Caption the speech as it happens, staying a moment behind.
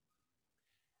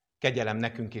Kegyelem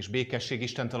nekünk és békesség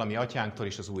Istentől, ami atyánktól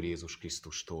és az Úr Jézus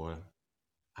Krisztustól.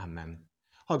 Amen.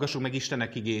 Hallgassuk meg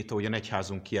Istenek igéjét, ahogyan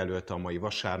egyházunk kijelölte a mai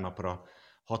vasárnapra,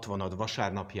 Hatvanad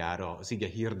vasárnapjára az ige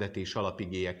hirdetés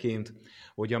alapigéjeként,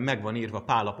 hogyan meg van írva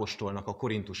Pál apostolnak a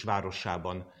Korintus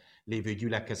városában lévő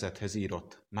gyülekezethez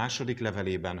írott második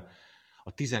levelében,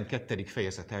 a 12.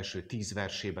 fejezet első 10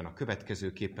 versében a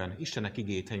következőképpen Istenek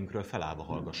igéjét helyünkről felállva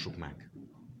hallgassuk meg.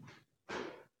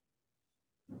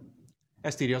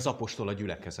 Ezt írja az apostol a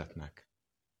gyülekezetnek.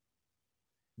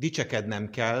 Dicsekednem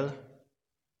kell,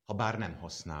 habár nem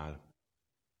használ.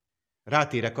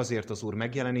 Rátérek azért az Úr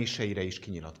megjelenéseire és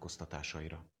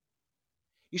kinyilatkoztatásaira.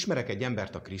 Ismerek egy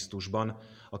embert a Krisztusban,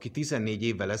 aki 14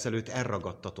 évvel ezelőtt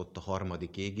elragadtatott a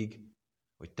harmadik égig,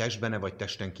 hogy testben-e vagy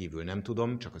testen kívül nem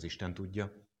tudom, csak az Isten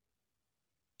tudja.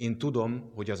 Én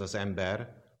tudom, hogy az az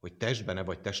ember, hogy testben-e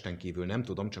vagy testen kívül nem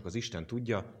tudom, csak az Isten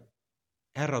tudja,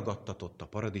 elragadtatott a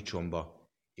paradicsomba,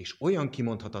 és olyan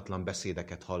kimondhatatlan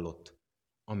beszédeket hallott,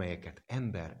 amelyeket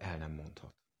ember el nem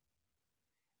mondhat.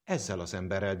 Ezzel az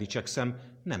emberrel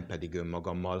dicsekszem, nem pedig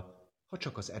önmagammal, ha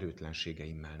csak az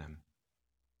erőtlenségeimmel nem.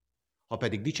 Ha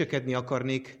pedig dicsekedni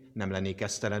akarnék, nem lennék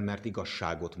esztelen, mert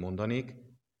igazságot mondanék,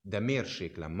 de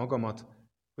mérséklem magamat,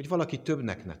 hogy valaki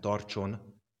többnek ne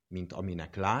tartson, mint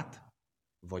aminek lát,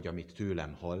 vagy amit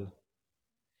tőlem hall,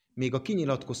 még a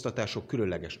kinyilatkoztatások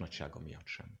különleges nagysága miatt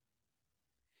sem.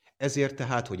 Ezért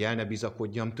tehát, hogy el ne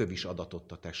bizakodjam, több is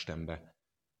adatott a testembe.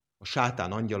 A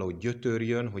sátán angyala, hogy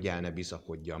gyötörjön, hogy el ne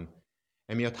bizakodjam.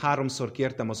 Emiatt 3-szor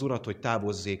kértem az Urat, hogy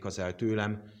távozzék az el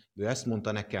tőlem, de ő ezt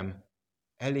mondta nekem,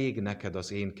 elég neked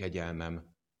az én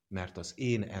kegyelmem, mert az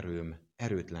én erőm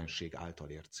erőtlenség által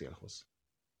ér célhoz.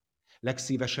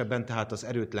 Legszívesebben tehát az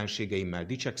erőtlenségeimmel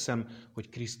dicsekszem, hogy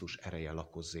Krisztus ereje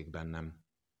lakozzék bennem.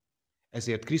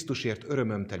 Ezért Krisztusért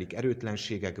örömöm telik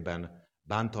erőtlenségekben,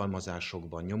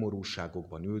 bántalmazásokban,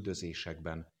 nyomorúságokban,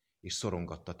 üldözésekben és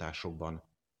szorongattatásokban,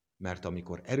 mert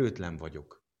amikor erőtlen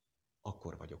vagyok,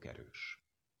 akkor vagyok erős.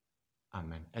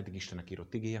 Amen. Eddig Istenek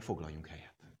írott igéje, foglaljunk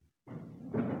helyet.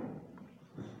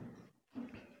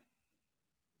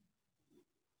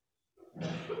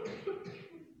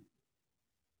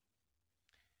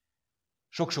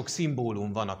 Sok-sok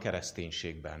szimbólum van a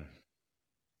kereszténységben.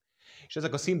 És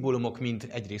ezek a szimbólumok mind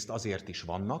egyrészt azért is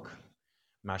vannak,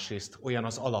 másrészt olyan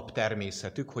az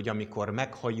alaptermészetük, hogy amikor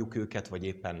meghalljuk őket, vagy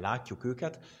éppen látjuk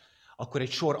őket, akkor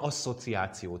egy sor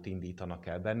asszociációt indítanak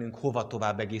el bennünk, hova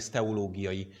tovább egész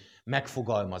teológiai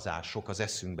megfogalmazások az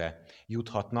eszünkbe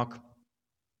juthatnak.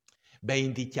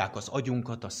 Beindítják az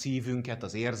agyunkat, a szívünket,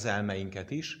 az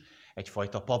érzelmeinket is,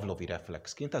 egyfajta pavlovi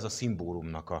reflexként, ez a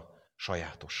szimbólumnak a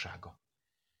sajátossága.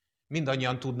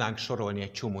 Mindannyian tudnánk sorolni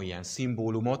egy csomó ilyen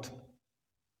szimbólumot,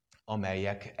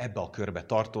 amelyek ebbe a körbe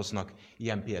tartoznak,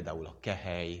 ilyen például a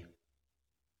kehely,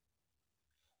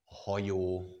 a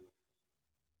hajó,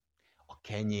 a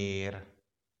kenyér,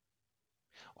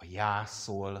 a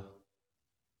jászol,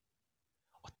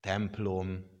 a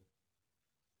templom,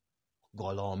 a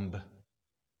galamb,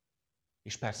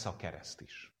 és persze a kereszt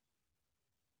is.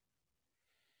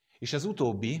 És ez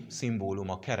utóbbi szimbólum,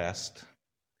 a kereszt,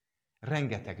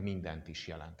 rengeteg mindent is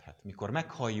jelenthet. Mikor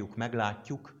meghalljuk,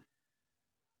 meglátjuk,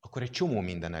 akkor egy csomó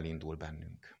minden elindul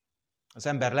bennünk. Az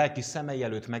ember lelki szemei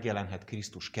előtt megjelenhet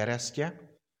Krisztus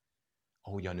keresztje,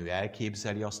 ahogyan ő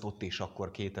elképzeli azt ott és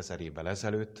akkor 2000 évvel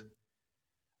ezelőtt,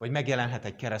 vagy megjelenhet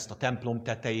egy kereszt a templom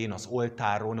tetején, az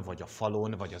oltáron, vagy a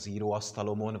falon, vagy az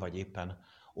íróasztalomon, vagy éppen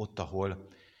ott, ahol,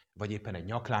 vagy éppen egy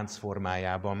nyaklánc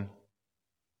formájában.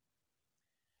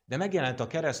 De megjelent a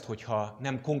kereszt, hogyha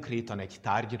nem konkrétan egy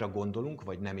tárgyra gondolunk,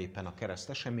 vagy nem éppen a kereszt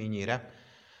eseményére,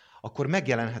 akkor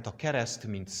megjelenhet a kereszt,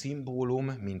 mint szimbólum,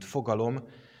 mint fogalom,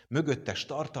 mögöttes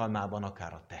tartalmában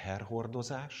akár a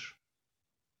teherhordozás,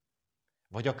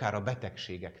 vagy akár a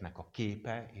betegségeknek a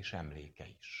képe és emléke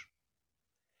is.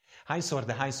 Hányszor,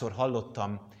 de hányszor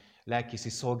hallottam lelkészi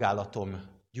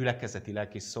szolgálatom, gyülekezeti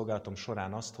lelkészi szolgálatom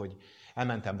során azt, hogy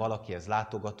elmentem valakihez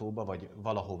látogatóba, vagy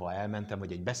valahova elmentem,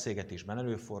 vagy egy beszélgetésben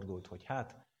előfordult, hogy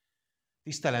hát,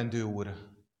 tisztelendő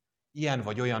úr, ilyen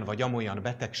vagy olyan vagy amolyan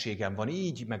betegségem van,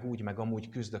 így, meg úgy, meg amúgy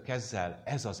küzdök ezzel,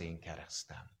 ez az én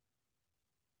keresztem.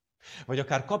 Vagy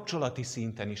akár kapcsolati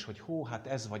szinten is, hogy hát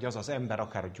ez vagy az az ember,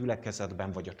 akár a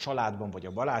gyülekezetben, vagy a családban, vagy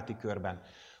a baráti körben,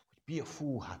 hogy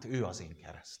hát ő az én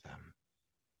keresztem.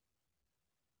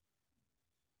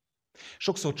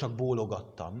 Sokszor csak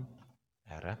bólogattam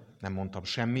erre, nem mondtam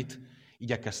semmit,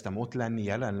 igyekeztem ott lenni,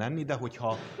 jelen lenni, de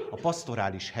hogyha a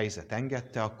pastorális helyzet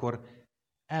engedte, akkor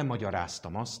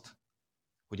elmagyaráztam azt,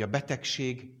 hogy a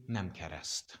betegség nem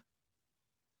kereszt.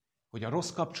 Hogy a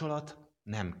rossz kapcsolat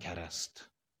nem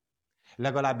kereszt.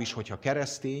 Legalábbis, hogyha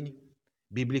keresztény,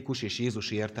 biblikus és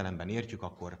jézusi értelemben értjük,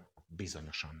 akkor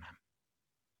bizonyosan nem.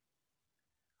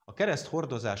 A kereszt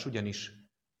hordozás ugyanis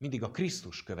mindig a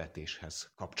Krisztus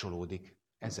követéshez kapcsolódik,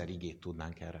 1000 igét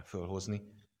tudnánk erre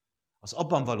fölhozni. Az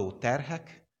abban való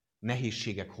terhek,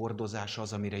 nehézségek hordozása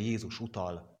az, amire Jézus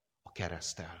utal a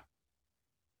kereszttel.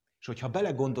 És hogyha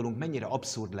belegondolunk, mennyire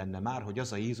abszurd lenne már, hogy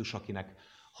az a Jézus, akinek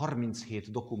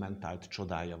 37 dokumentált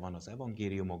csodája van az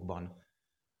evangéliumokban,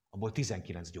 abból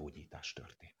 19 gyógyítás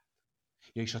történt.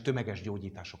 Ja, és a tömeges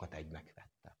gyógyításokat egynek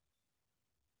vette.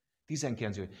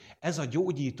 19 gyógyítás. Ez a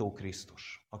gyógyító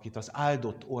Krisztus, akit az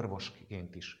áldott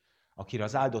orvosként is, akire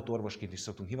az áldott orvosként is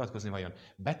szoktunk hivatkozni, vajon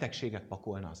betegséget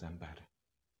pakolna az ember?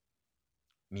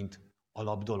 Mint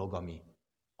alapdolog, ami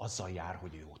azzal jár,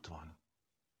 hogy ő ott van.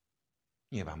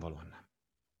 Nyilvánvalóan nem.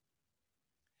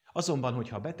 Azonban,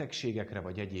 hogyha a betegségekre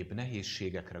vagy egyéb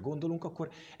nehézségekre gondolunk,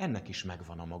 akkor ennek is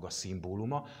megvan a maga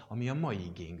szimbóluma, ami a mai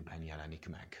igénkben jelenik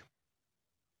meg.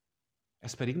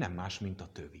 Ez pedig nem más, mint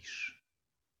a tövis.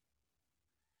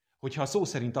 Hogyha a szó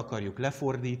szerint akarjuk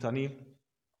lefordítani,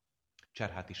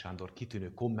 Cserháti Sándor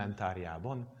kitűnő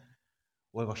kommentárjában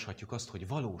olvashatjuk azt, hogy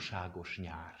valóságos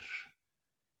nyárs.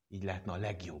 Így lehetne a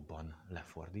legjobban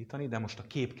lefordítani, de most a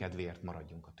kép kedvéért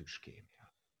maradjunk a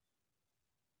tüskénél.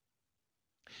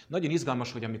 Nagyon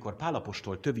izgalmas, hogy amikor Pál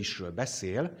apostol tövisről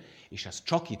beszél, és ez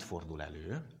csak itt fordul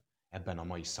elő, ebben a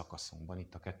mai szakaszunkban,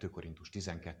 itt a 2 Korintus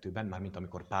 12-ben, mármint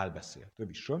amikor Pál beszél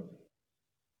tövisről,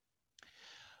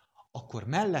 akkor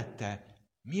mellette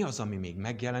mi az, ami még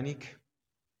megjelenik?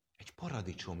 Egy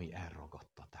paradicsomi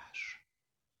elragadtatás.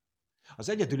 Az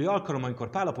egyedüli alkalom, amikor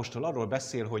Pál apostol arról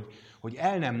beszél, hogy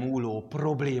el nem múló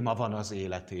probléma van az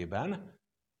életében,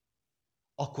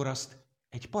 akkor azt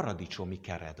egy paradicsomi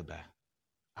keretbe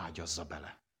ágyazza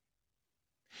bele.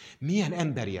 Milyen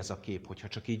emberi ez a kép, hogyha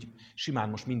csak így simán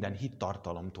most minden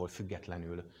hittartalomtól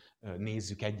függetlenül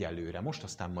nézzük egyelőre. Most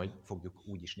aztán majd fogjuk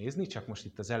úgy is nézni, csak most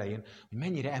itt az elején, hogy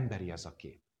mennyire emberi ez a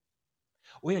kép.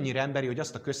 Olyannyira emberi, hogy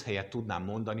azt a közhelyet tudnám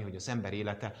mondani, hogy az ember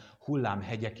élete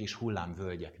hullámhegyek és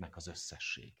hullámvölgyeknek az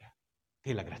összessége.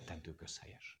 Tényleg rettentő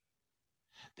közhelyes.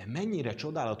 De mennyire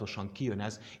csodálatosan kijön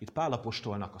ez itt Pál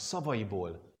apostolnak a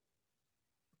szavaiból,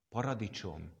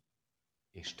 paradicsom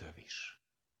és tövis.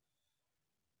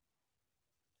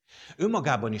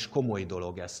 Önmagában is komoly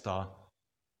dolog ezt a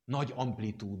nagy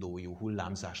amplitúdójú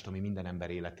hullámzást, ami minden ember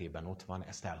életében ott van,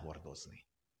 ezt elhordozni.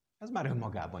 Ez már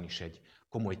önmagában is egy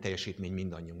komoly teljesítmény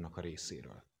mindannyiunknak a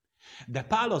részéről. De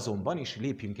Pál azonban, és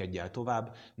lépjünk egyel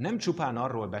tovább, nem csupán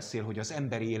arról beszél, hogy az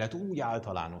emberi élet úgy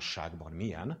általánosságban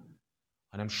milyen,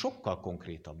 hanem sokkal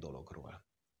konkrétabb dologról.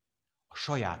 A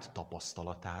saját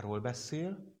tapasztalatáról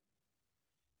beszél,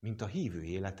 mint a hívő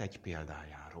élet egy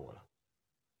példájáról.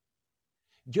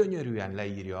 Gyönyörűen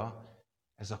leírja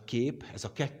ez a kép, ez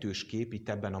a kettős kép itt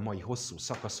ebben a mai hosszú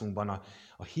szakaszunkban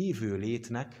a hívő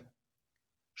létnek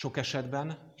sok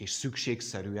esetben és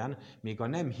szükségszerűen még a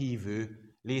nem hívő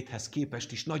léthez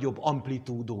képest is nagyobb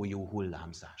amplitúdójú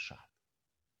hullámzását.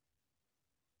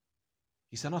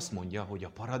 Hiszen azt mondja, hogy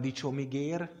a paradicsomig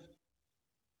ér,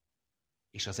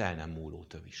 és az el nem múló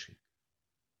tövisig.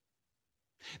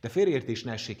 De félreértés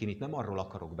ne essék, én itt nem arról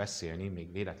akarok beszélni,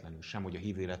 még véletlenül sem, hogy a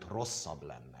hívő élet rosszabb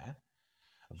lenne,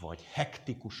 vagy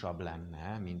hektikusabb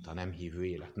lenne, mint a nem hívő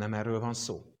élet. Nem erről van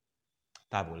szó.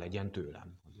 Távol legyen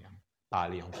tőlem, hogy ilyen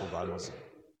Pál ilyen fogalmazza.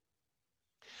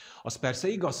 Az persze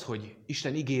igaz, hogy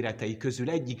Isten ígéretei közül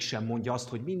egyik sem mondja azt,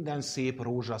 hogy minden szép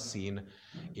rózsaszín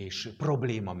és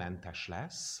problémamentes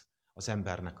lesz az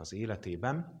embernek az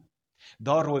életében,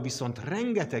 de arról viszont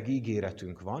rengeteg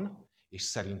ígéretünk van, és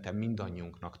szerintem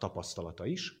mindannyiunknak tapasztalata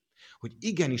is, hogy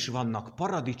igenis vannak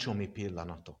paradicsomi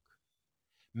pillanatok,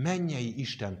 mennyei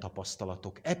Isten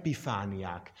tapasztalatok,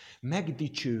 epifániák,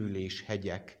 megdicsőülés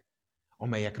hegyek,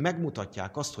 amelyek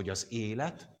megmutatják azt, hogy az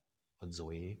élet, a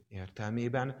zoé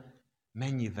értelmében,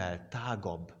 mennyivel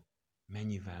tágabb,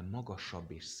 mennyivel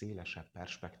magasabb és szélesebb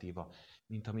perspektíva,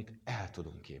 mint amit el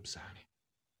tudunk képzelni.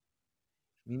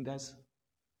 Mindez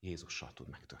Jézussal tud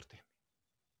megtörténni.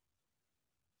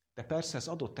 De persze ez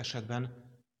adott esetben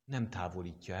nem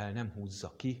távolítja el, nem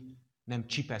húzza ki, nem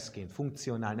csipeszként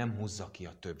funkcionál, nem húzza ki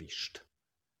a tövist.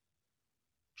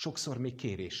 Sokszor még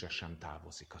kérésre sem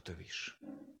távozik a tövis.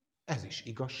 Ez is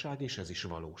igazság, és ez is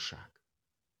valóság.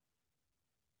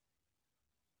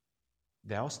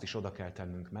 De azt is oda kell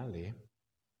tennünk mellé,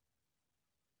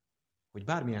 hogy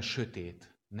bármilyen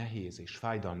sötét, nehéz és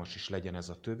fájdalmas is legyen ez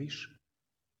a tövis,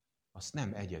 azt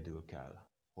nem egyedül kell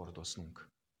hordoznunk,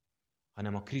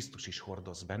 hanem a Krisztus is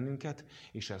hordoz bennünket,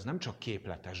 és ez nem csak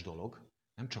képletes dolog,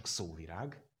 nem csak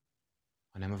szóvirág,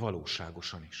 hanem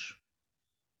valóságosan is.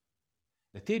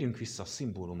 De térjünk vissza a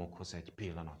szimbólumokhoz egy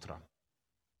pillanatra.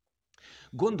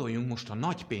 Gondoljunk most a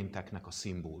nagypénteknek a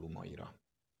szimbólumaira.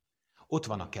 Ott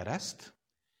van a kereszt.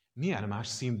 Milyen más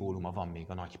szimbóluma van még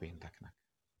a nagypénteknek?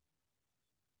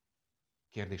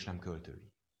 Kérdés nem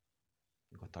költői.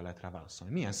 Nyugodtan lehet rá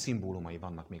válaszolni. Milyen szimbólumai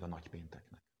vannak még a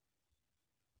nagypénteknek?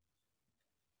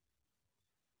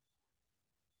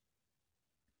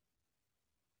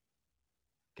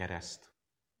 Kereszt.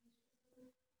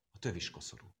 A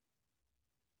töviskoszorú.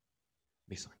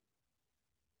 Bizony.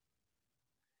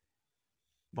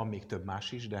 Van még több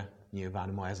más is, de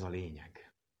nyilván ma ez a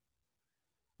lényeg.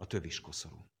 A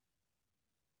töviskoszorú.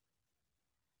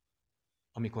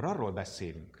 Amikor arról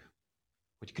beszélünk,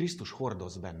 hogy Krisztus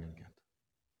hordoz bennünket,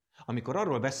 amikor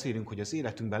arról beszélünk, hogy az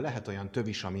életünkben lehet olyan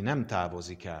tövis, ami nem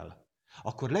távozik el,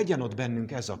 akkor legyen ott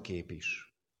bennünk ez a kép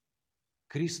is.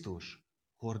 Krisztus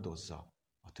hordozza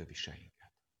a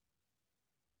töviseinket.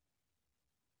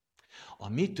 A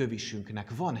mi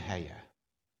tövisünknek van helye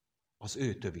az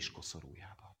ő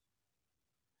töviskoszorújában.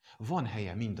 Van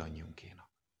helye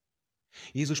mindannyiunkénak.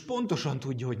 Jézus pontosan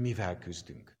tudja, hogy mivel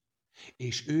küzdünk.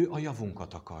 És ő a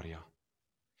javunkat akarja.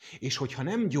 És hogyha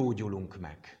nem gyógyulunk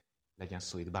meg, legyen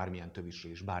szó itt bármilyen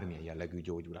tövisről és bármilyen jellegű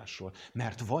gyógyulásról,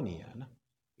 mert van ilyen,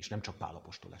 és nem csak Pál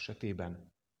apostol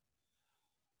esetében,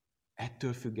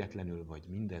 ettől függetlenül vagy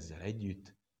mindezzel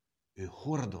együtt, ő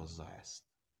hordozza ezt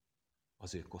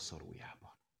az ő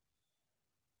koszorújában.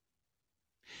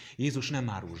 Jézus nem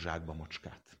árul zsákba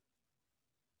macskát.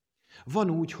 Van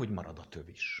úgy, hogy marad a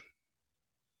tövis.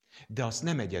 De azt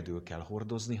nem egyedül kell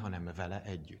hordozni, hanem vele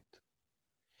együtt.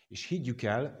 És higgyük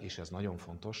el, és ez nagyon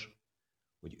fontos,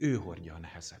 hogy ő hordja a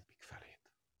nehezebbik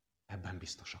felét. Ebben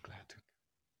biztosak lehetünk.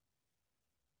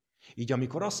 Így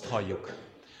amikor azt halljuk,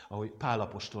 ahogy Pál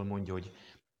apostol mondja, hogy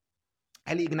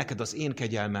elég neked az én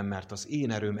kegyelmem, mert az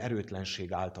én erőm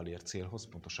erőtlenség által ér célhoz,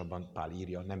 pontosabban Pál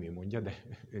írja, nem ő mondja, de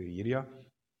ő írja,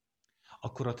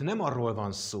 akkor ott nem arról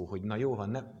van szó, hogy na jó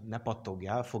van, ne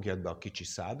pattogjál, fogjad be a kicsi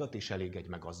szádat, és elégedj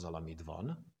meg azzal, amit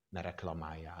van, ne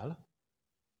reklamáljál,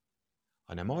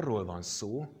 hanem arról van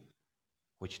szó,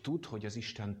 hogy tudd, hogy az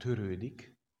Isten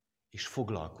törődik, és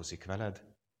foglalkozik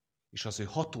veled, és az ő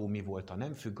hatómi volta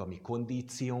nem függ a mi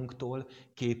kondíciónktól,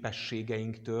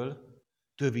 képességeinktől,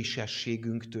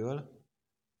 tövisességünktől,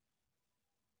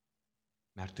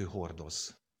 mert ő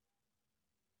hordoz.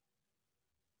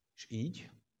 És így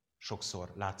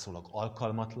sokszor látszólag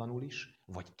alkalmatlanul is,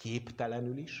 vagy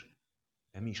képtelenül is,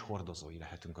 de mi is hordozói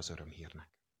lehetünk az örömhírnek.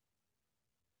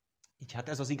 Így hát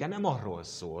ez az ige nem arról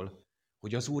szól,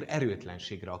 hogy az Úr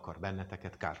erőtlenségre akar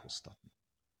benneteket kárhoztatni,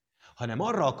 hanem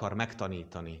arra akar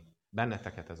megtanítani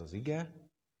benneteket ez az ige,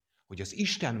 hogy az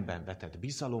Istenben vetett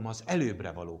bizalom az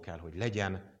előbbre való kell, hogy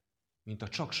legyen, mint a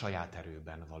csak saját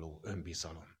erőben való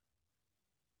önbizalom.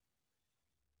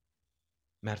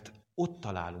 Mert ott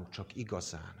találunk csak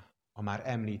igazán a már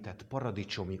említett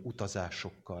paradicsomi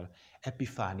utazásokkal,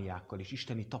 epifániákkal és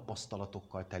isteni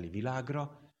tapasztalatokkal teli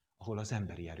világra, ahol az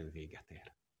emberi erő véget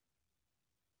ér.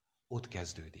 Ott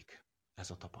kezdődik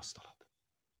ez a tapasztalat.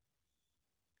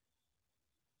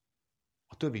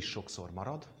 A tövis sokszor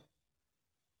marad,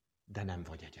 de nem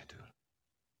vagy egyedül.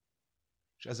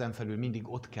 És ezen felül mindig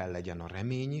ott kell legyen a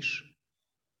remény is,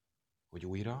 hogy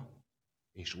újra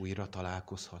és újra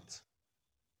találkozhatsz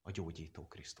a gyógyító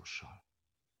Krisztussal.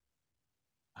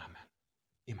 Ámen.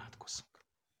 Imádkozzunk.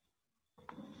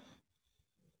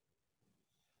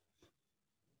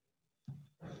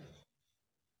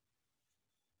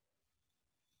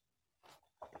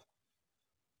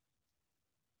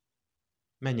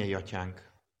 Mennyei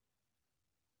Atyánk,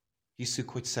 hisszük,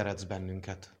 hogy szeretsz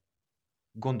bennünket.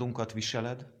 Gondunkat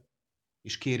viseled,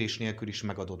 és kérés nélkül is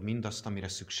megadod mindazt, amire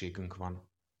szükségünk van.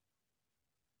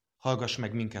 Hallgass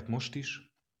meg minket most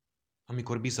is,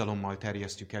 amikor bizalommal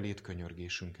terjesztjük eléd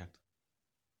könyörgésünket.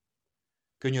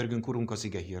 Könyörgünk, Urunk, az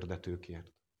ige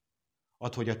hirdetőkért.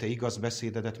 Add, hogy a te igaz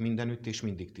beszédedet mindenütt és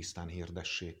mindig tisztán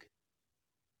hirdessék.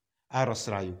 Árasz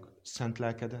rájuk szent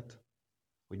lelkedet,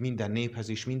 hogy minden néphez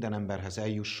és minden emberhez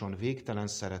eljusson végtelen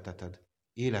szereteted,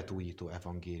 életújító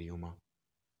evangéliuma.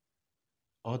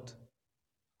 Add,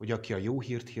 hogy aki a jó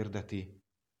hírt hirdeti,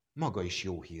 maga is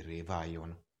jó hírré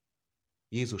váljon.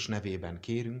 Jézus nevében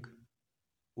kérünk,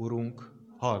 Urunk,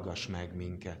 hallgass meg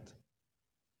minket!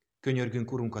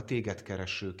 Könyörgünk, Urunk, a téged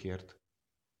keresőkért,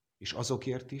 és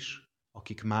azokért is,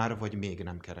 akik már vagy még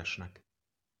nem keresnek.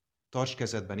 Tartsd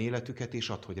kezedben életüket, és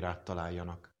add, hogy rád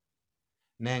találjanak.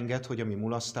 Ne engedd, hogy a mi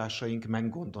mulasztásaink,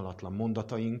 meggondolatlan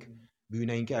mondataink,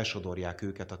 bűneink elsodorják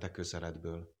őket a te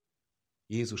közeledből.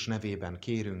 Jézus nevében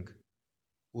kérünk,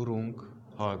 Urunk,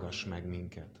 hallgass meg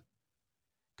minket!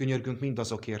 Könyörgünk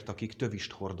mindazokért, akik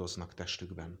tövist hordoznak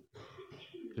testükben.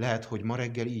 Lehet, hogy ma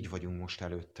reggel így vagyunk most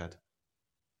előtted.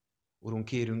 Urunk,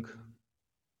 kérünk,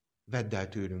 vedd el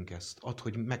tőlünk ezt, add,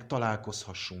 hogy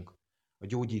megtalálkozhassunk a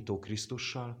gyógyító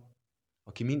Krisztussal,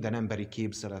 aki minden emberi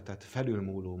képzeletet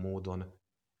felülmúló módon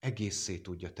egészé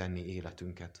tudja tenni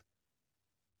életünket.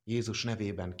 Jézus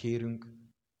nevében kérünk,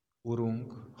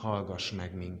 Urunk, hallgass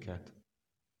meg minket!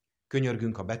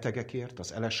 Könyörgünk a betegekért,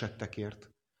 az elesettekért,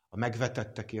 a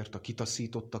megvetettekért, a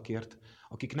kitaszítottakért,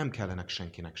 akik nem kellenek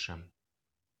senkinek sem.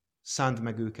 Szánd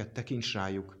meg őket, tekints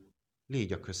rájuk,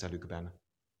 légy a közelükben.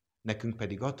 Nekünk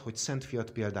pedig add, hogy Szent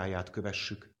Fiad példáját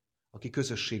kövessük, aki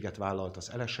közösséget vállalt az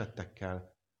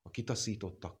elesettekkel, a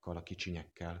kitaszítottakkal, a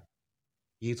kicsinyekkel.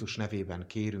 Jézus nevében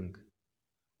kérünk,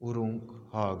 Urunk,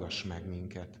 hallgass meg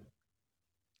minket!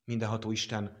 Mindenható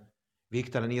Isten,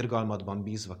 végtelen irgalmadban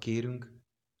bízva kérünk,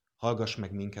 hallgass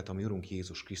meg minket a mi Urunk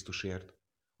Jézus Krisztusért,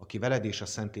 aki veled és a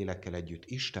Szentlélekkel együtt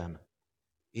Isten,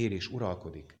 él és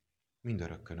uralkodik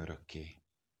mindörökkön örökké.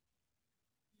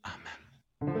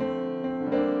 Amen.